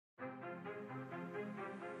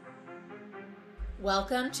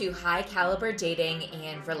Welcome to High Caliber Dating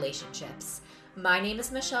and Relationships. My name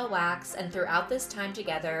is Michelle Wax, and throughout this time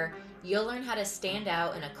together, you'll learn how to stand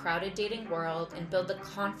out in a crowded dating world and build the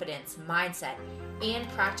confidence, mindset, and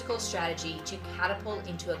practical strategy to catapult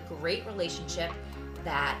into a great relationship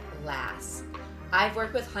that lasts. I've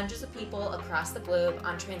worked with hundreds of people across the globe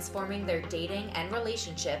on transforming their dating and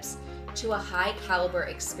relationships to a high caliber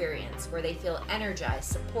experience where they feel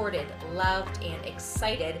energized, supported, loved, and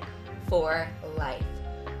excited for life.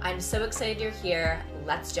 I'm so excited you're here.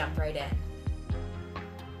 Let's jump right in.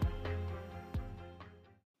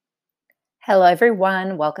 Hello,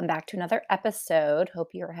 everyone. Welcome back to another episode. Hope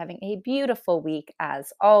you're having a beautiful week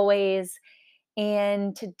as always.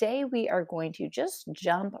 And today we are going to just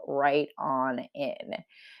jump right on in.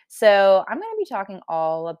 So, I'm going to be talking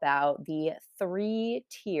all about the 3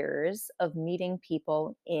 tiers of meeting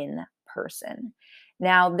people in person.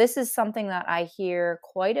 Now, this is something that I hear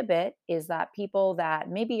quite a bit is that people that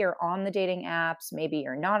maybe you're on the dating apps, maybe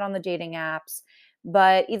you're not on the dating apps,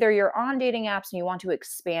 but either you're on dating apps and you want to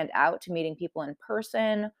expand out to meeting people in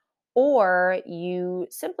person, or you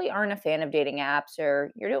simply aren't a fan of dating apps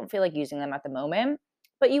or you don't feel like using them at the moment,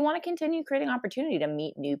 but you want to continue creating opportunity to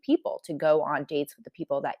meet new people, to go on dates with the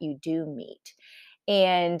people that you do meet.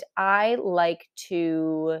 And I like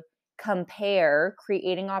to compare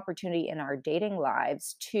creating opportunity in our dating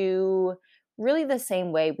lives to really the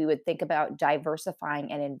same way we would think about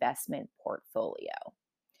diversifying an investment portfolio.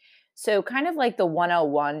 So, kind of like the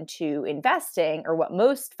 101 to investing, or what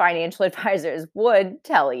most financial advisors would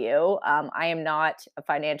tell you. I am not a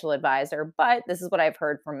financial advisor, but this is what I've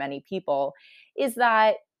heard from many people is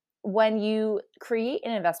that when you create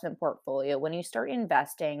an investment portfolio, when you start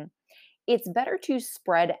investing, it's better to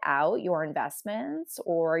spread out your investments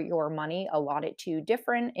or your money allotted to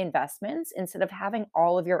different investments instead of having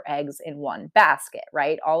all of your eggs in one basket,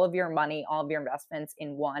 right? All of your money, all of your investments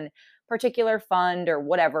in one particular fund or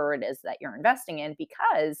whatever it is that you're investing in,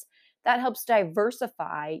 because that helps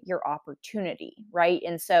diversify your opportunity, right?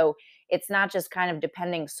 And so it's not just kind of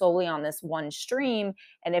depending solely on this one stream.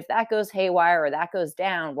 And if that goes haywire or that goes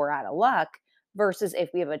down, we're out of luck. Versus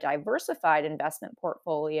if we have a diversified investment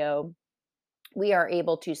portfolio, we are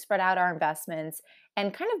able to spread out our investments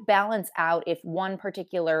and kind of balance out if one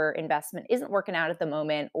particular investment isn't working out at the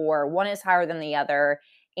moment or one is higher than the other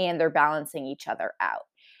and they're balancing each other out.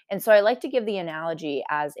 And so I like to give the analogy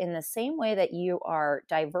as in the same way that you are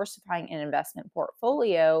diversifying an investment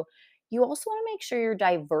portfolio, you also want to make sure you're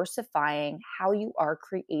diversifying how you are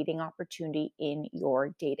creating opportunity in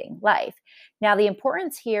your dating life. Now, the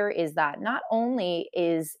importance here is that not only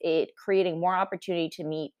is it creating more opportunity to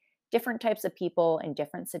meet different types of people in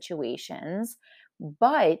different situations,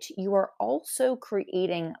 but you are also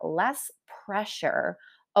creating less pressure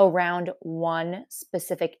around one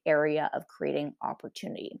specific area of creating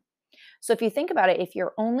opportunity. So if you think about it, if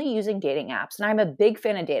you're only using dating apps, and I'm a big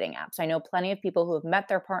fan of dating apps, I know plenty of people who have met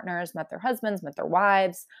their partners, met their husbands, met their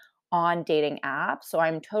wives on dating apps, so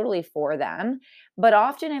I'm totally for them. But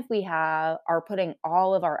often if we are putting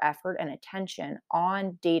all of our effort and attention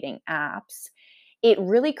on dating apps, it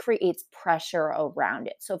really creates pressure around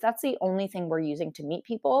it. So if that's the only thing we're using to meet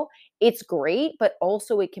people, it's great, but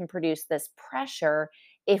also it can produce this pressure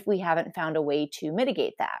if we haven't found a way to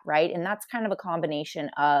mitigate that, right? And that's kind of a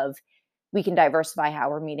combination of we can diversify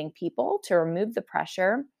how we're meeting people to remove the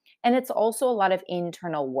pressure. And it's also a lot of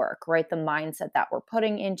internal work, right? The mindset that we're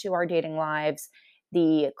putting into our dating lives,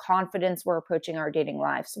 the confidence we're approaching our dating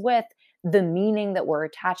lives with, the meaning that we're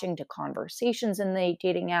attaching to conversations in the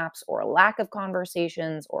dating apps, or a lack of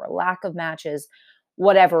conversations, or a lack of matches,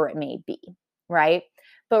 whatever it may be, right?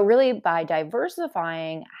 But really, by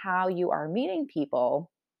diversifying how you are meeting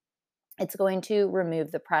people, it's going to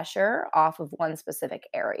remove the pressure off of one specific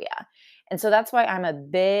area. And so that's why I'm a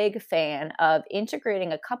big fan of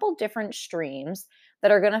integrating a couple different streams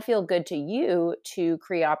that are going to feel good to you to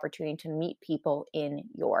create opportunity to meet people in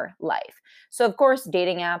your life. So of course,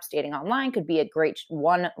 dating apps, dating online could be a great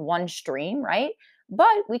one stream, right?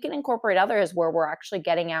 But we can incorporate others where we're actually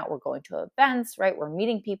getting out, we're going to events, right? We're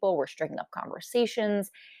meeting people, we're striking up conversations.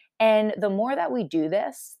 And the more that we do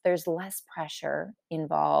this, there's less pressure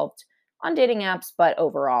involved on dating apps, but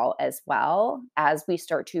overall as well, as we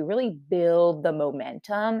start to really build the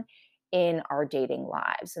momentum in our dating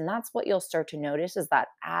lives. And that's what you'll start to notice is that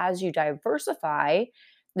as you diversify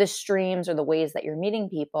the streams or the ways that you're meeting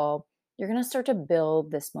people, you're going to start to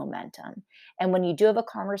build this momentum. And when you do have a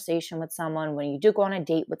conversation with someone, when you do go on a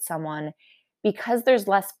date with someone, because there's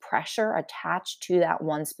less pressure attached to that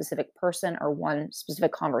one specific person or one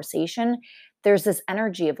specific conversation, there's this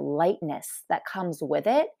energy of lightness that comes with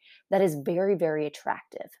it that is very, very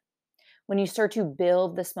attractive. when you start to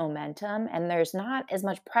build this momentum and there's not as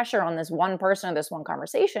much pressure on this one person or this one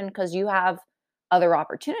conversation because you have other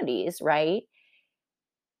opportunities, right?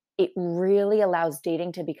 It really allows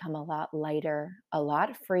dating to become a lot lighter, a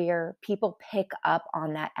lot freer. People pick up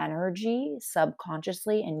on that energy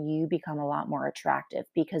subconsciously, and you become a lot more attractive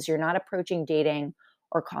because you're not approaching dating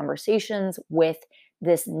or conversations with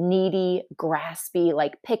this needy, graspy,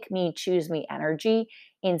 like pick me, choose me energy.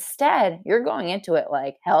 Instead, you're going into it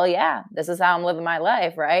like, hell yeah, this is how I'm living my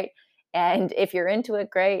life, right? And if you're into it,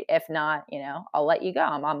 great. If not, I'll let you go.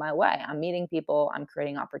 I'm on my way. I'm meeting people, I'm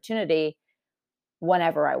creating opportunity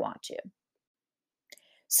whenever I want to.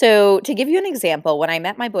 So, to give you an example, when I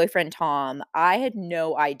met my boyfriend Tom, I had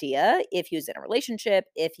no idea if he was in a relationship,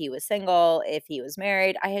 if he was single, if he was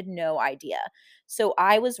married. I had no idea. So,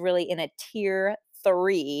 I was really in a tier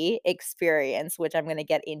 3 experience, which I'm going to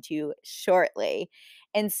get into shortly.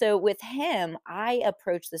 And so, with him, I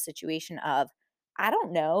approached the situation of, I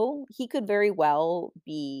don't know. He could very well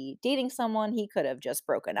be dating someone. He could have just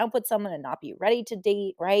broken up with someone and not be ready to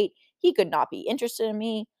date, right? He could not be interested in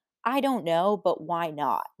me. I don't know, but why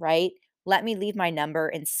not, right? Let me leave my number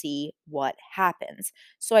and see what happens.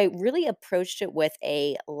 So I really approached it with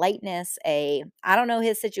a lightness, I don't know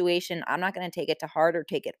his situation. I'm not going to take it to heart or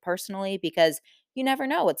take it personally because you never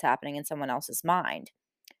know what's happening in someone else's mind.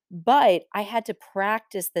 But I had to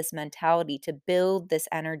practice this mentality to build this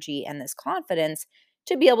energy and this confidence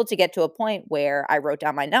to be able to get to a point where I wrote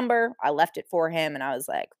down my number, I left it for him, and I was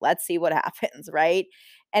like, let's see what happens, right?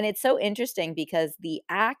 And it's so interesting because the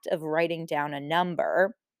act of writing down a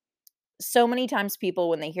number, so many times people,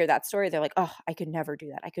 when they hear that story, they're like, oh, I could never do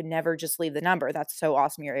that. I could never just leave the number. That's so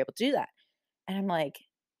awesome you're able to do that. And I'm like,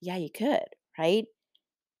 yeah, you could, right?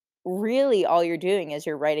 Really all you're doing is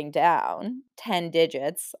you're writing down 10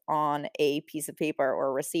 digits on a piece of paper or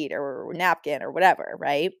a receipt or a napkin or whatever,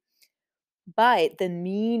 right? But the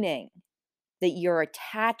meaning that you're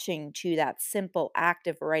attaching to that simple act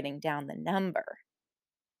of writing down the number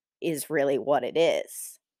is really what it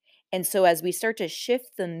is. And so as we start to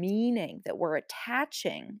shift the meaning that we're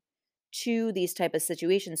attaching to these type of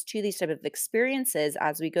situations, to these type of experiences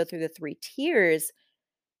as we go through the 3 tiers,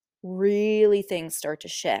 really things start to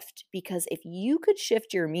shift because if you could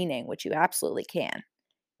shift your meaning, which you absolutely can,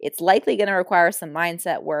 it's likely going to require some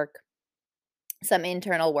mindset work, some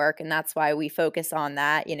internal work. And that's why we focus on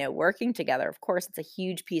that, working together. Of course, it's a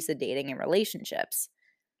huge piece of dating and relationships.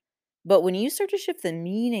 But when you start to shift the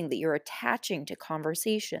meaning that you're attaching to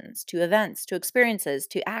conversations, to events, to experiences,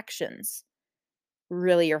 to actions,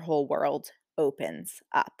 really your whole world opens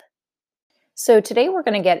up. So, today we're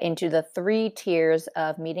going to get into the 3 tiers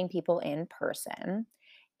of meeting people in person.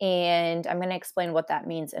 And I'm going to explain what that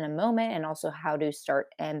means in a moment and also how to start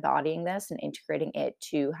embodying this and integrating it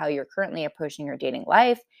to how you're currently approaching your dating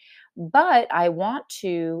life. But I want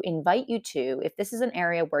to invite you to, if this is an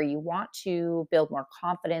area where you want to build more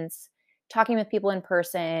confidence, talking with people in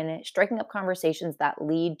person, striking up conversations that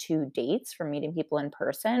lead to dates from meeting people in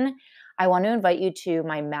person, I want to invite you to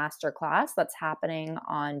my masterclass that's happening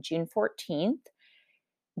on June 14th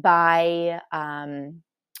by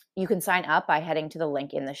you can sign up by heading to the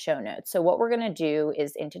link in the show notes. So, what we're going to do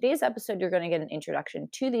is in today's episode, you're going to get an introduction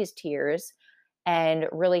to these tiers and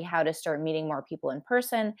really how to start meeting more people in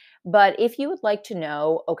person. But if you would like to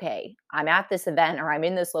know, okay, I'm at this event or I'm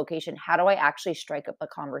in this location, how do I actually strike up a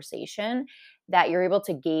conversation that you're able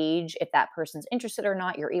to gauge if that person's interested or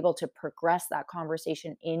not? You're able to progress that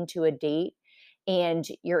conversation into a date and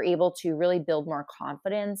you're able to really build more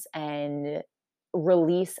confidence and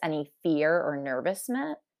release any fear or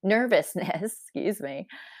nervousness, excuse me,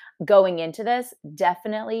 going into this,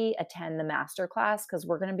 definitely attend the masterclass because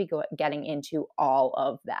we're going to be getting into all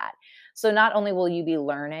of that. So not only will you be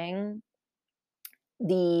learning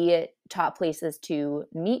the top places to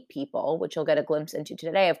meet people, which you'll get a glimpse into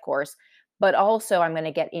today, of course, but also I'm going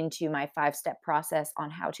to get into my 5-step process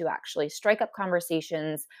on how to actually strike up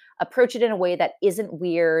conversations, approach it in a way that isn't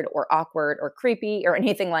weird or awkward or creepy or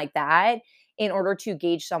anything like that in order to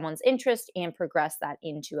gauge someone's interest and progress that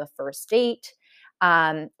into a first date.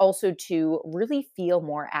 Also, to really feel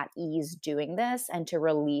more at ease doing this and to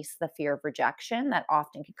release the fear of rejection that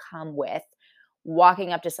often can come with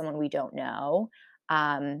walking up to someone we don't know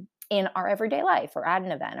in our everyday life or at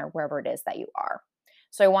an event or wherever it is that you are.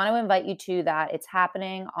 So I want to invite you to that. It's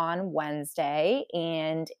happening on Wednesday.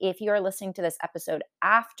 And if you are listening to this episode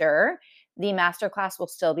after, the masterclass will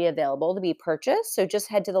still be available to be purchased. So just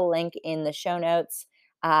head to the link in the show notes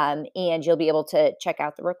and you'll be able to check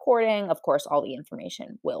out the recording. Of course, all the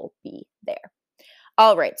information will be there.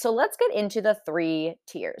 All right. So let's get into the 3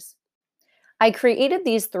 tiers. I created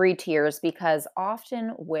these 3 tiers because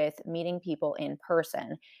often with meeting people in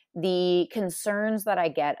person, the concerns that I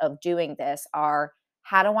get of doing this are,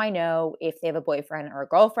 how do I know if they have a boyfriend or a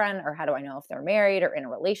girlfriend, or how do I know if they're married or in a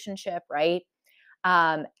relationship, right?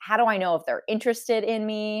 How do I know if they're interested in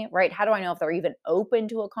me, right? How do I know if they're even open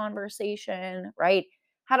to a conversation, right?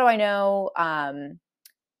 How do I know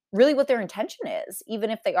really what their intention is,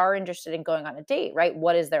 even if they are interested in going on a date, right?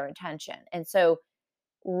 What is their intention? And so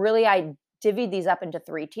really, I divvied these up into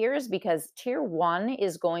 3 tiers because tier 1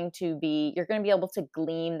 is going to be, you're gonna be able to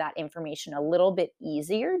glean that information a little bit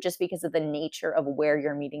easier just because of the nature of where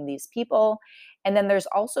you're meeting these people. And then there's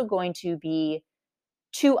also going to be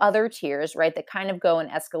 2 other tiers, right, that kind of go in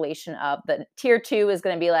escalation of the tier 2 is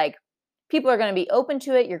gonna be like, people are gonna be open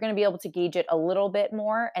to it, you're gonna be able to gauge it a little bit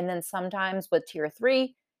more, and then sometimes with tier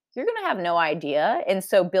 3, you're gonna have no idea, and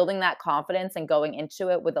so building that confidence and going into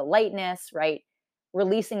it with a lightness, right,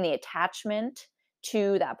 releasing the attachment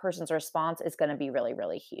to that person's response is gonna be really,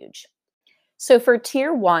 really huge. So for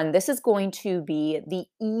tier 1, this is going to be the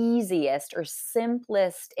easiest or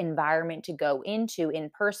simplest environment to go into in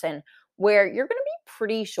person, where you're going to be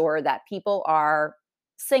pretty sure that people are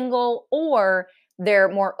single or they're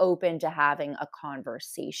more open to having a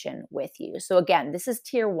conversation with you. So again, this is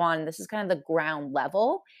tier 1, this is kind of the ground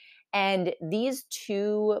level. And these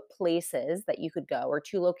 2 places that you could go, or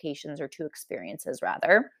 2 locations, or 2 experiences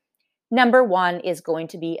rather, number 1 is going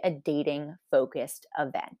to be a dating focused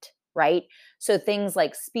event, right? So things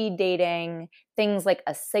like speed dating, things like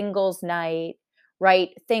a singles night,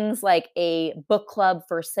 right? Things like a book club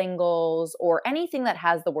for singles, or anything that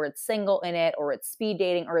has the word single in it, or it's speed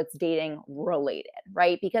dating, or it's dating related,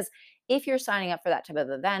 right? Because if you're signing up for that type of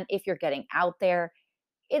event, if you're getting out there,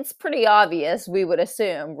 it's pretty obvious, we would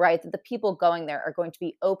assume, right, that the people going there are going to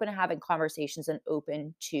be open to having conversations and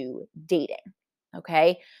open to dating.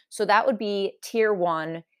 Okay. So that would be tier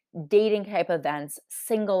 1 dating type events,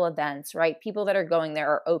 single events, right? People that are going there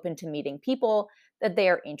are open to meeting people that they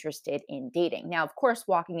are interested in dating. Now, of course,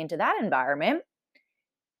 walking into that environment,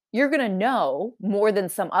 you're going to know more than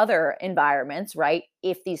some other environments, right?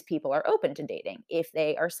 If these people are open to dating, if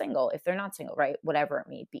they are single, if they're not single, right? Whatever it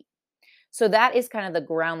may be. So that is kind of the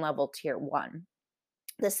ground level tier 1.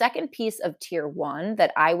 The second piece of tier 1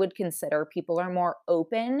 that I would consider people are more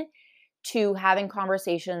open to having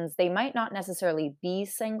conversations. They might not necessarily be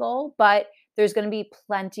single, but there's going to be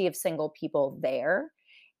plenty of single people there,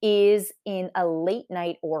 is in a late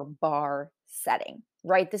night or bar setting,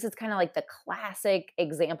 right? This is kind of like the classic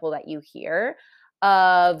example that you hear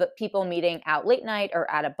of people meeting out late night or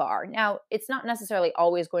at a bar. Now, it's not necessarily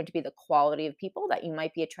always going to be the quality of people that you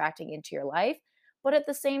might be attracting into your life, but at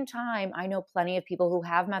the same time, I know plenty of people who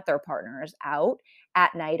have met their partners out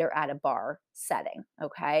at night or at a bar setting.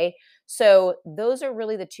 Okay. So those are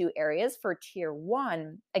really the 2 areas for tier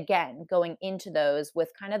 1. Again, going into those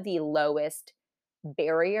with kind of the lowest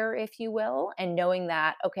barrier, if you will, and knowing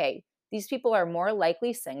that, okay, these people are more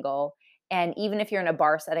likely single. And even if you're in a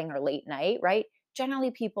bar setting or late night, right?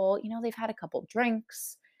 Generally, people, they've had a couple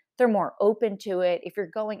drinks. They're more open to it. If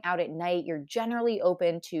you're going out at night, you're generally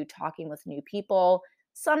open to talking with new people.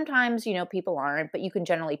 Sometimes, people aren't, but you can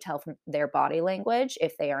generally tell from their body language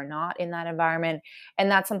if they are not in that environment.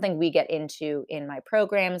 And that's something we get into in my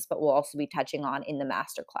programs, but we'll also be touching on in the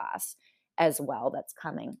masterclass as well that's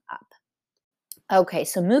coming up. Okay,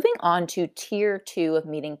 so moving on to tier 2 of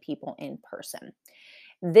meeting people in person.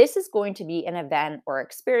 This is going to be an event or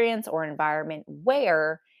experience or environment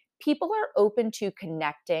where people are open to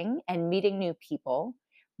connecting and meeting new people,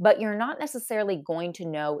 but you're not necessarily going to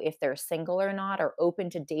know if they're single or not, or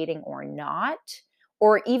open to dating or not,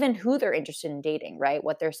 or even who they're interested in dating, right?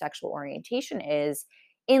 What their sexual orientation is,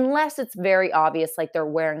 unless it's very obvious, like they're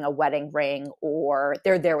wearing a wedding ring or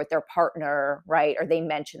they're there with their partner, right? Or they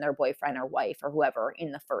mention their boyfriend or wife or whoever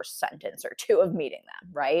in the first sentence or two of meeting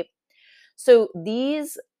them, right? So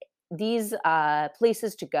these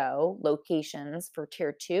places to go, locations for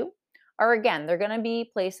tier 2, are, again, they're going to be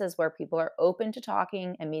places where people are open to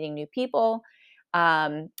talking and meeting new people.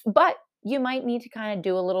 But you might need to kind of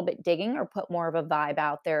do a little bit digging or put more of a vibe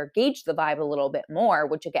out there, gauge the vibe a little bit more,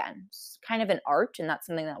 which again is kind of an art, and that's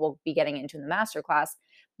something that we'll be getting into in the masterclass,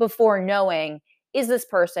 before knowing, is this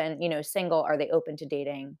person, single? Are they open to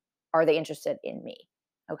dating? Are they interested in me?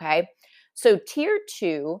 Okay. So tier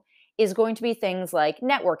 2 is going to be things like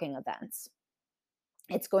networking events.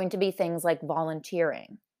 It's going to be things like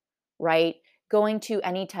volunteering, right? Going to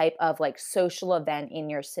any type of like social event in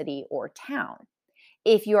your city or town.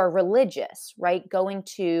 If you are religious, right? Going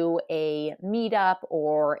to a meetup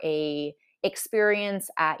or a experience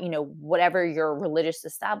at, whatever your religious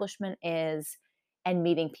establishment is, and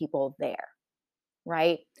meeting people there.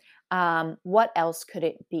 right? What else could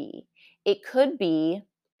it be? It could be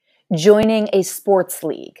joining a sports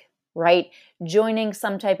league, right? Joining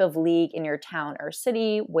some type of league in your town or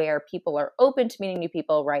city where people are open to meeting new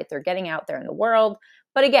people, right? They're getting out there in the world.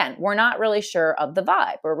 But again, we're not really sure of the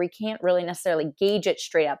vibe, or we can't really necessarily gauge it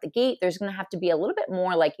straight out the gate. There's going to have to be a little bit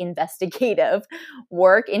more like investigative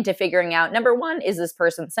work into figuring out, number one, is this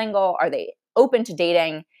person single? Are they open to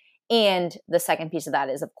dating? And the second piece of that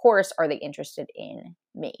is, of course, are they interested in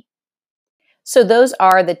me? So those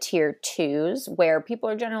are the tier twos where people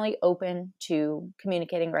are generally open to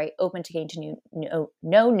communicating, right? Open to getting to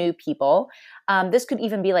know new people. This could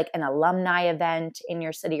even be like an alumni event in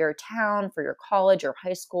your city or town for your college or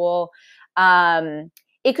high school.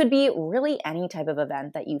 It could be really any type of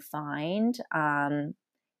event that you find,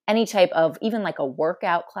 any type of even like a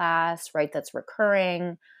workout class, right? That's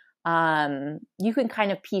recurring. You can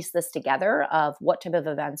kind of piece this together of what type of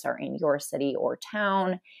events are in your city or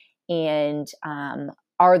town, and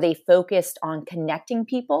are they focused on connecting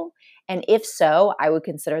people? And if so, I would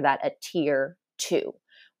consider that a tier two,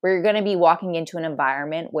 where you're going to be walking into an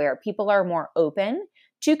environment where people are more open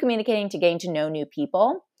to communicating, to getting to know new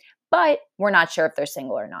people, but we're not sure if they're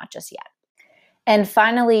single or not just yet. And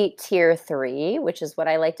finally, tier three, which is what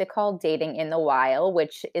I like to call dating in the wild,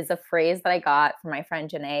 which is a phrase that I got from my friend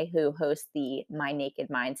Janae, who hosts the My Naked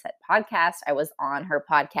Mindset podcast. I was on her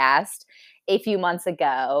podcast a few months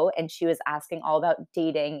ago, and she was asking all about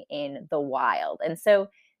dating in the wild. And so,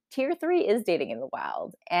 tier three is dating in the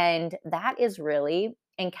wild. And that is really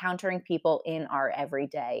encountering people in our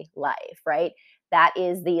everyday life, right? That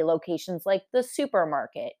is the locations like the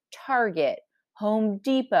supermarket, Target, Home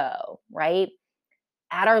Depot, right?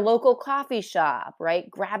 At our local coffee shop,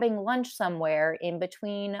 right? Grabbing lunch somewhere in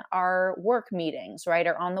between our work meetings, right?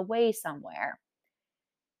 Or on the way somewhere.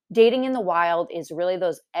 Dating in the wild is really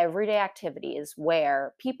those everyday activities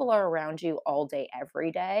where people are around you all day,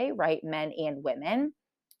 every day, right? Men and women.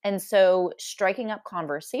 And so striking up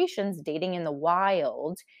conversations, dating in the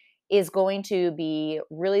wild is going to be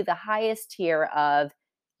really the highest tier of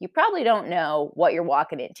you probably don't know what you're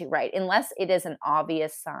walking into, right? Unless it is an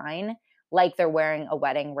obvious sign, like they're wearing a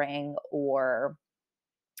wedding ring or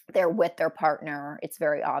they're with their partner. It's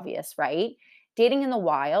very obvious, right? Dating in the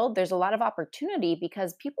wild, there's a lot of opportunity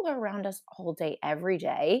because people are around us all day, every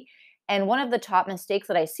day. And one of the top mistakes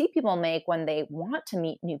that I see people make when they want to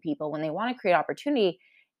meet new people, when they want to create opportunity,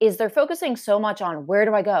 is they're focusing so much on where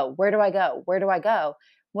do I go? Where do I go? Where do I go?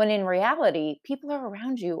 When in reality, people are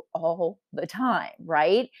around you all the time,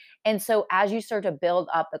 right? And so as you start to build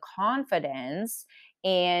up the confidence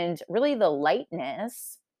and really the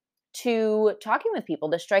lightness to talking with people,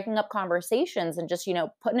 to striking up conversations and just,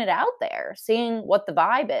 putting it out there, seeing what the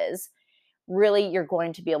vibe is, really you're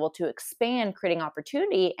going to be able to expand, creating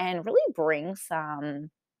opportunity and really bring some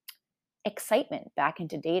excitement back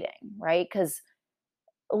into dating, right? Because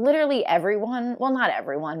literally everyone, well, not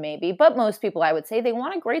everyone maybe, but most people, I would say, they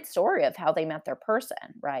want a great story of how they met their person,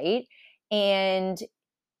 right? And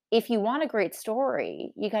if you want a great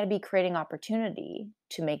story, you got to be creating opportunity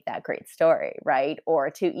to make that great story, right? Or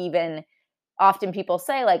to even often people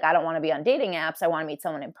say, like, I don't want to be on dating apps. I want to meet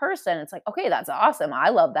someone in person. It's like, okay, that's awesome. I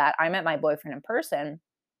love that. I met my boyfriend in person,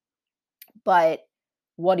 but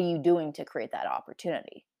what are you doing to create that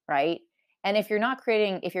opportunity? Right. And if you're not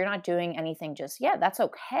doing anything just yet, that's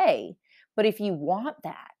okay. But if you want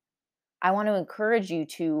that, I want to encourage you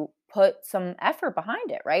to put some effort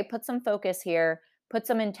behind it, right? Put some focus here, put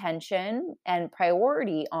some intention and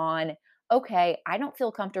priority on, okay, I don't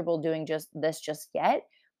feel comfortable doing just this just yet,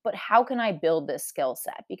 but how can I build this skill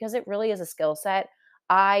set? Because it really is a skill set.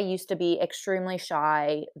 I used to be extremely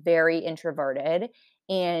shy, very introverted,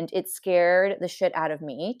 and it scared the shit out of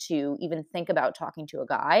me to even think about talking to a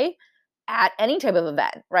guy at any type of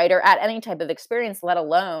event, right? Or at any type of experience, let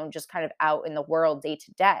alone just kind of out in the world day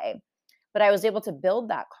to day. But I was able to build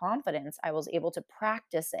that confidence. I was able to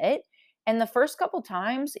practice it. And the first couple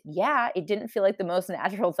times, yeah, it didn't feel like the most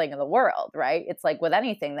natural thing in the world, right? It's like with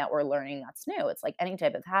anything that we're learning that's new, it's like any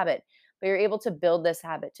type of habit. But you're able to build this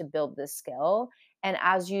habit, to build this skill. And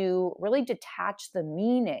as you really detach the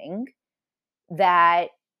meaning that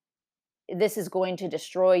this is going to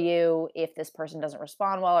destroy you if this person doesn't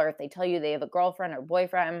respond well, or if they tell you they have a girlfriend or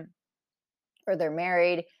boyfriend or they're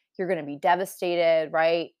married, you're going to be devastated,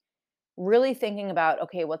 right? Really thinking about,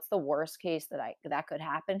 okay, what's the worst case that could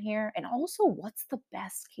happen here, and also what's the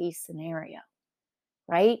best case scenario,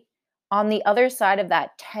 right? On the other side of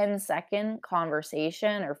that 10-second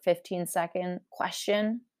conversation or 15-second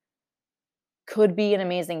question could be an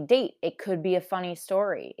amazing date. It could be a funny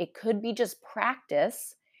story. It could be just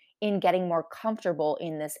practice in getting more comfortable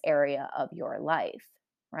in this area of your life,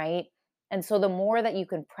 right? And so the more that you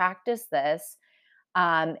can practice this,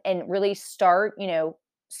 and really start,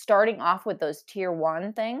 starting off with those tier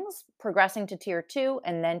one things, progressing to tier two,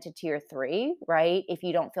 and then to tier three, right? If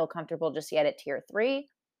you don't feel comfortable just yet at tier three,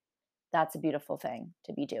 that's a beautiful thing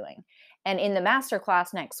to be doing. And in the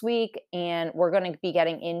masterclass next week, and we're going to be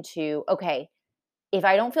getting into, okay, if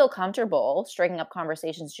I don't feel comfortable striking up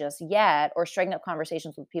conversations just yet, or striking up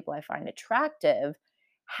conversations with people I find attractive,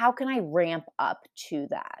 how can I ramp up to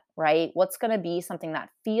that, right? What's going to be something that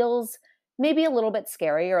feels maybe a little bit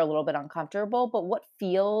scary or a little bit uncomfortable, but what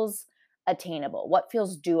feels attainable? What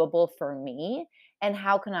feels doable for me? And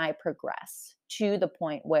how can I progress to the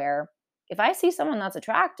point where if I see someone that's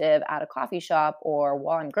attractive at a coffee shop or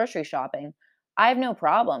while I'm grocery shopping, I have no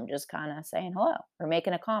problem just kind of saying hello or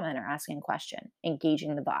making a comment or asking a question,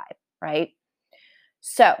 engaging the vibe, right?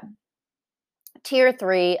 So, tier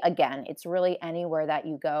three, again, it's really anywhere that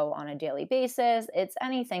you go on a daily basis. It's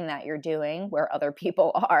anything that you're doing where other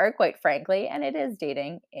people are, quite frankly, and it is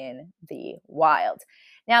dating in the wild.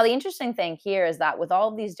 Now, the interesting thing here is that with all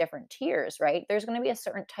of these different tiers, right, there's going to be a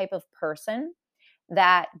certain type of person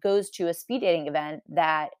that goes to a speed dating event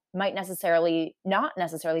that might not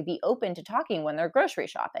necessarily be open to talking when they're grocery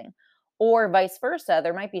shopping. Or vice versa,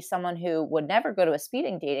 there might be someone who would never go to a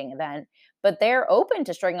speeding dating event, but they're open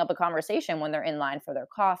to striking up a conversation when they're in line for their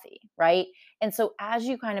coffee, right? And so as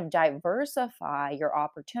you kind of diversify your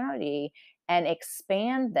opportunity and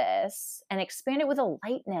expand this and expand it with a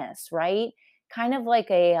lightness, right? Kind of like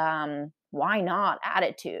a why not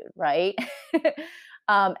attitude, right?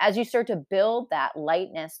 As you start to build that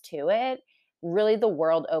lightness to it, really the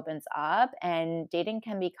world opens up and dating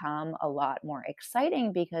can become a lot more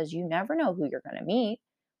exciting because you never know who you're going to meet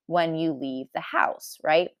when you leave the house,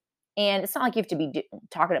 right? And it's not like you have to be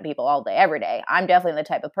talking to people all day, every day. I'm definitely the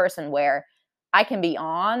type of person where I can be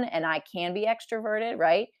on and I can be extroverted,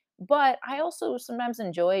 right? But I also sometimes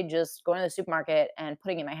enjoy just going to the supermarket and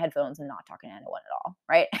putting in my headphones and not talking to anyone at all,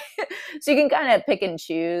 right? So you can kind of pick and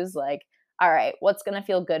choose, like, all right, what's going to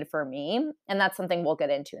feel good for me? And that's something we'll get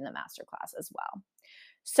into in the masterclass as well.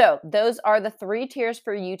 So, those are the 3 tiers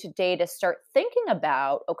for you today to start thinking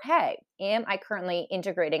about, okay, am I currently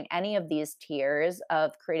integrating any of these tiers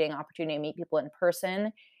of creating opportunity to meet people in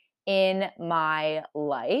person in my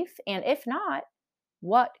life? And if not,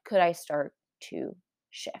 what could I start to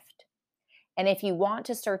shift? And if you want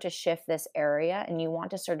to start to shift this area and you want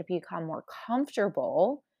to start to become more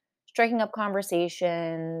comfortable striking up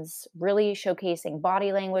conversations, really showcasing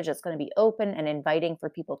body language that's going to be open and inviting for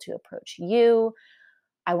people to approach you,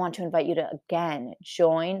 I want to invite you to, again,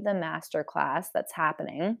 join the masterclass that's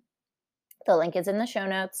happening. The link is in the show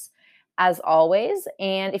notes, as always.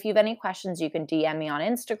 And if you have any questions, you can DM me on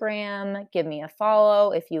Instagram, give me a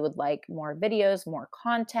follow if you would like more videos, more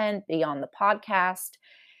content beyond the podcast.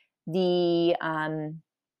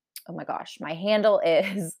 Oh my gosh, my handle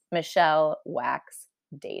is Michelle Wax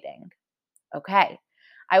Dating. Okay.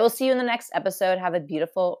 I will see you in the next episode. Have a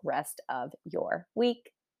beautiful rest of your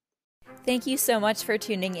week. Thank you so much for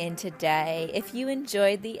tuning in today. If you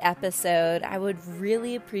enjoyed the episode, I would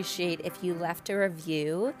really appreciate if you left a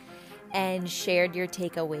review and shared your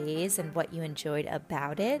takeaways and what you enjoyed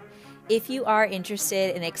about it. If you are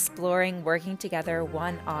interested in exploring working together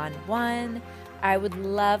one-on-one, I would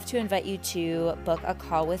love to invite you to book a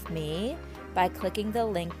call with me by clicking the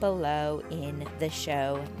link below in the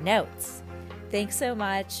show notes. Thanks so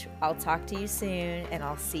much. I'll talk to you soon, and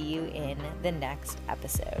I'll see you in the next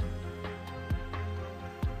episode.